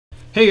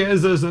Hey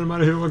guys, there's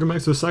Matter here. Welcome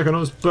back to the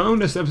Psychonauts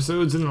bonus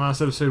episodes. In the last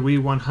episode, we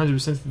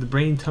 100% did the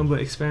brain tumbler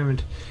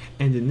experiment,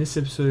 and in this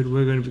episode,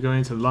 we're going to be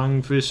going to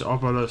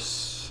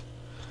Lungfishopolis.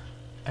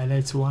 And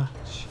let's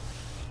watch.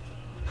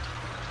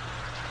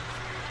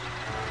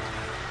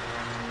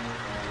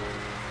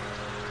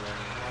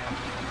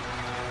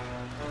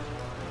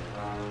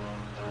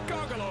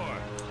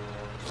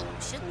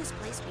 Shouldn't this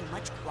place be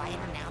much quieter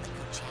now that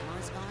Coachella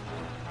is gone?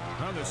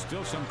 Well, there's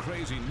still some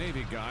crazy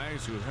Navy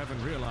guys who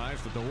haven't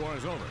realized that the war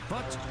is over.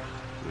 But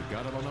we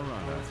got it on the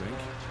run, I think.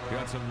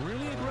 Got some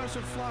really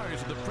aggressive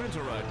flyers at the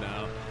printer right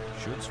now.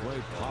 Should sway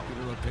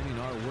popular opinion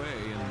our way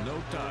in no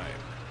time.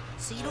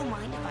 So you don't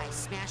mind if I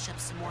smash up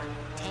some more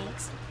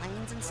tanks and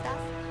planes and stuff?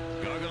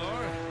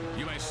 Gargalor,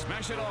 you may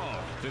smash it all.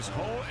 This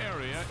whole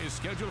area is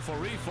scheduled for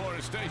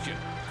reforestation.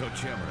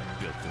 Coachella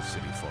built this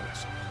city for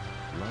us.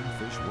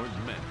 Lungfish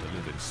weren't meant to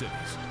live in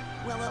cities.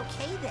 Well,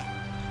 okay then.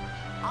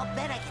 I'll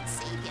bet I can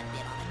save you a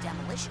bit on the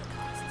demolition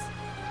costs.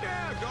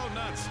 Yeah, go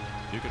nuts.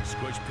 You can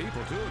squish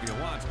people too if you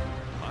want.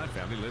 My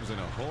family lives in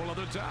a whole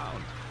other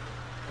town.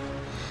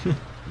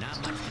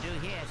 Not much to do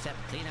here except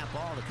clean up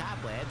all the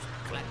cobwebs,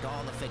 collect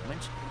all the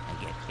figments, and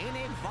get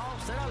any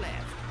vaults that are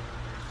left.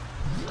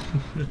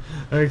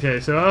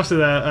 Okay, so after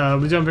that,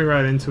 we're jumping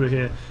right into it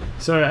here.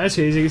 So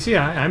actually, as you can see,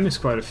 I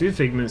missed quite a few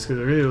figments because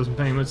I really wasn't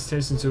paying much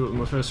attention to it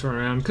when I first run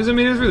around. Because I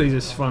mean, it was really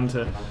just fun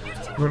to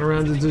run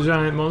around as a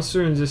giant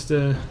monster and just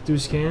do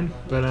scan.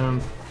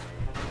 But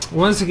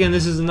once again,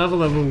 this is another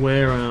level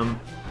where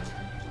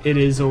it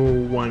is all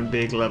one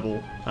big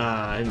level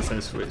in the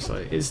sense of which,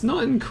 like, it's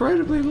not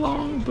incredibly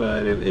long,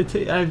 but it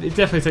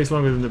definitely takes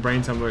longer than the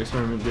brain tumbler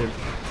experiment did.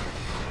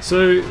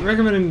 So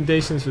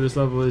recommendations for this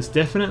level is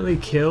definitely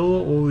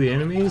kill all the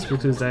enemies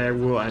because they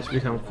will actually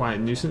become quite a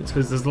nuisance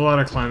because there's a lot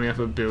of climbing up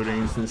of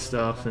buildings and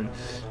stuff and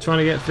trying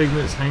to get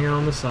figments hanging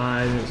on the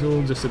side, and it's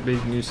all just a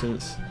big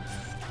nuisance.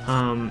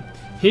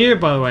 Here,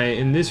 by the way,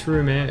 in this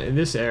room, in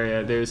this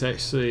area, there's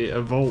actually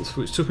a vault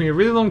which took me a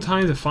really long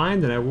time to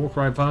find, and I walked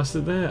right past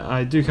it there.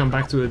 I do come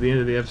back to it at the end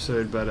of the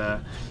episode, but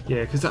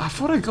yeah, because I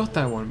thought I got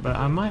that one, but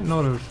I might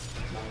not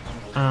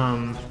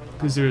have.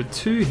 Because there are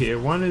two here.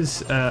 One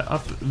is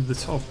up the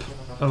top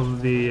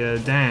of the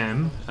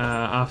dam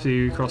after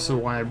you cross the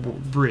wire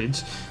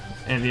bridge,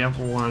 and the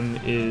other one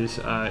is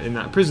in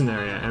that prison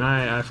area. And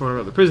I thought I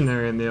got the prison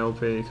area in the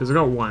LP because I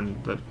got one,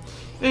 but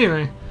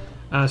anyway.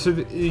 So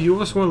you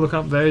also want to look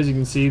up there, as you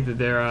can see that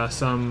there are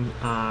some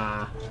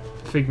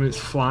figments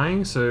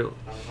flying. So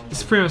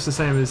it's pretty much the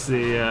same as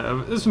the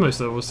as most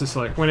levels. Just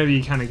like whenever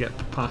you kind of get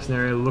past an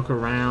area, look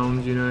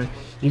around. You know,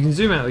 you can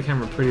zoom out the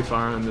camera pretty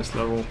far on this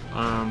level.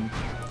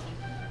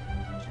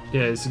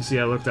 Yeah, as you can see,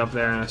 I looked up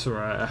there and I saw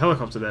a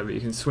helicopter there, but you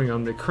can swing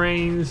on the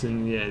cranes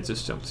and yeah,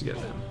 just jump to get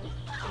them.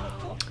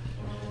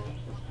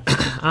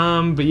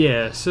 But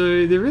yeah,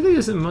 so there really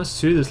isn't much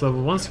to this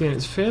level. Once again,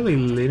 it's fairly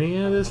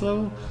linear, this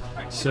level.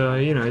 So,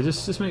 you know,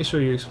 just make sure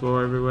you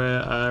explore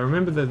everywhere.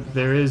 Remember that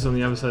there is, on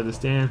the other side of this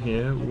dam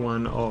here,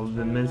 one of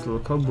the mental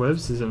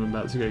cobwebs, as I'm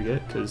about to go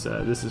get, because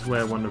this is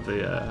where one of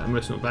the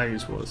emotional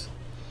baggage was.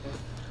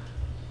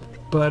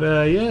 But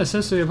yeah,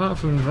 essentially apart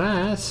from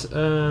that,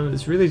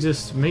 it's really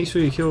just make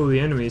sure you kill all the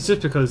enemies,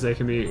 just because they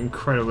can be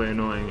incredibly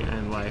annoying,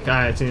 and like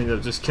I had to end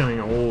up just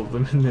killing all of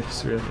them in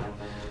this, really.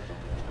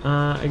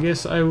 I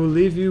guess I will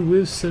leave you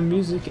with some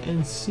music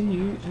and see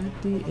you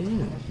at the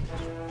end.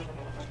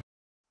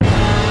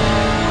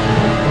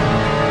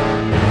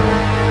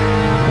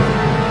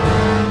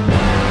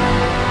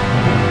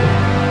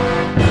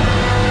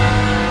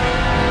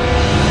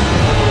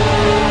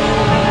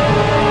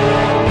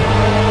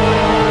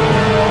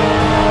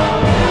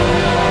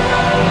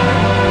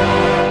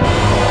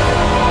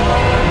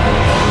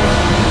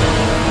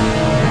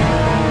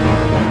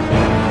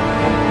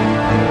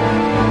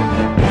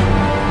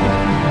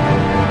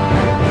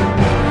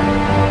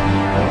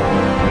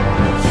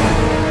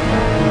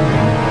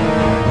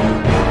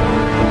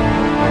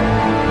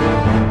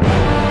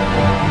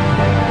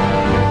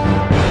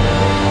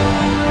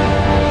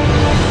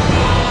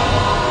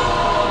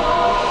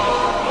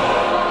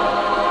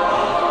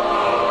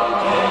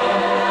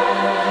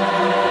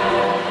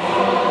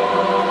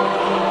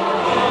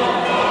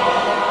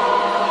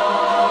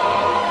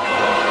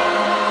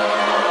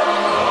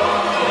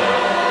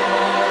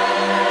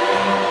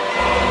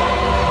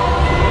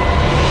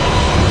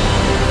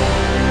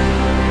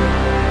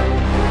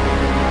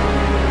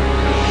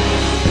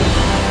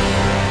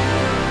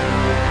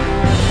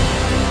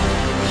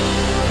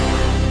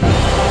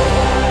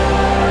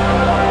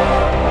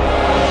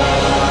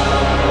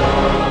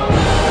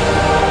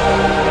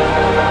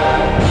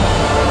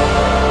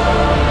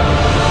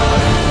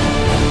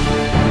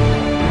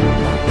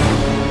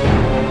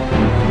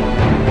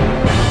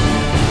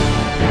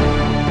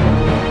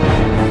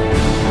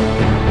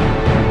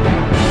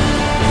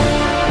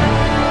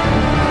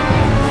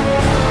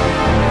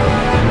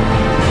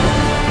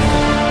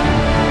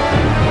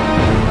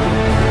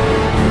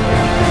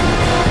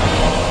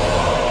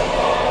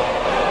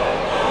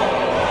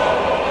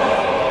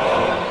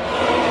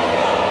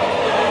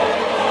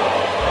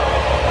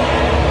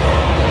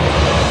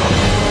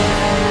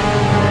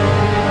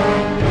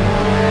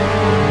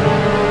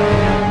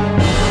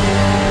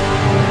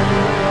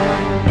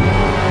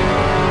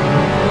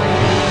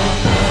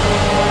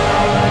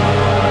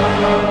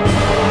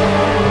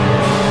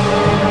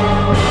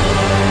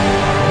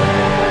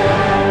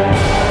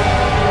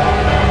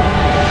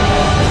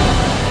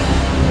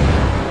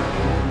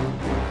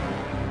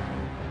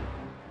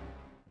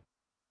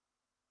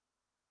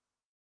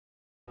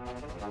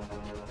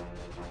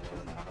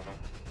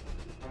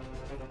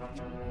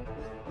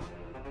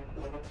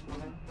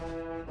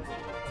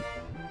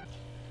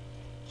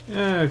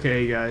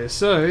 Okay guys,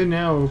 so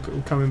now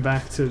we're coming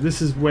back to,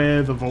 this is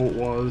where the vault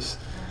was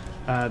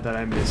that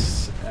I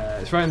missed.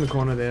 It's right in the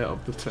corner there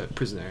of the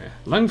prison area.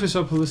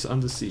 Lungfishopolis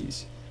under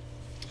siege.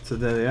 So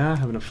there they are,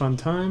 having a fun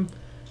time.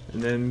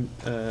 And then,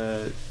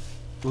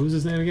 what was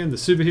his name again? The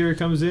superhero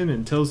comes in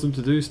and tells them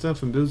to do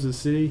stuff and builds the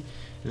city.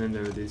 And then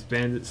there are these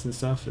bandits and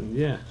stuff, and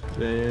yeah,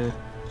 they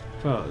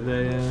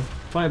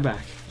fight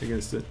back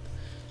against it.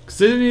 Because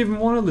they didn't even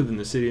want to live in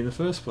the city in the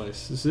first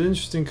place. It's an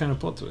interesting kind of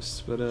plot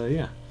twist, but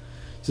yeah.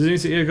 So as you can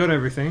see, I got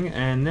everything,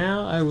 and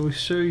now I will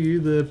show you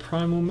the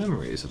primal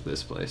memories of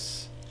this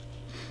place.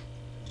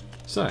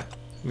 So,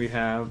 we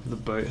have the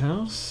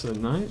boathouse at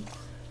night,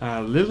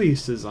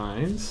 Lily's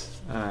designs,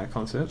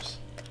 concepts,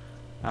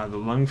 the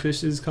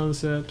lungfish's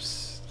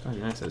concepts, quite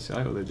nice actually, I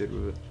like what they did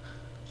with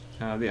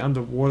it. The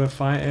underwater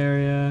fight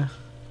area,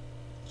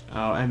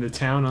 and the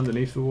town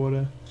underneath the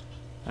water.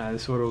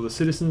 This is what all the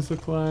citizens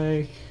look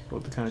like,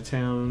 what the kind of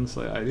town's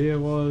idea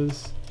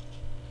was.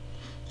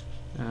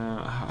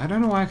 I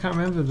don't know why I can't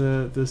remember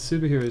the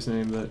superhero's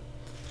name, but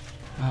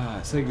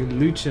it's like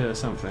Lucha or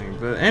something.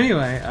 But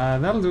anyway,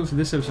 that'll do it for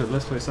this episode of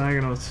Let's Play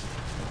Psychonauts.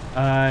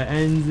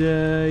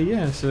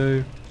 Yeah, so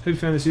hope you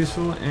found this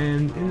useful,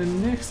 and in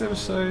the next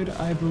episode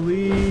I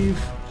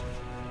believe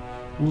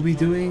we'll be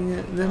doing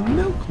the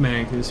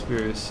Milkman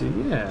conspiracy.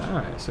 Yeah,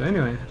 alright, so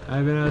anyway,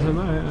 I've been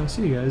Azamara, and I'll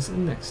see you guys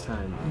next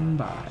time.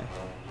 Bye.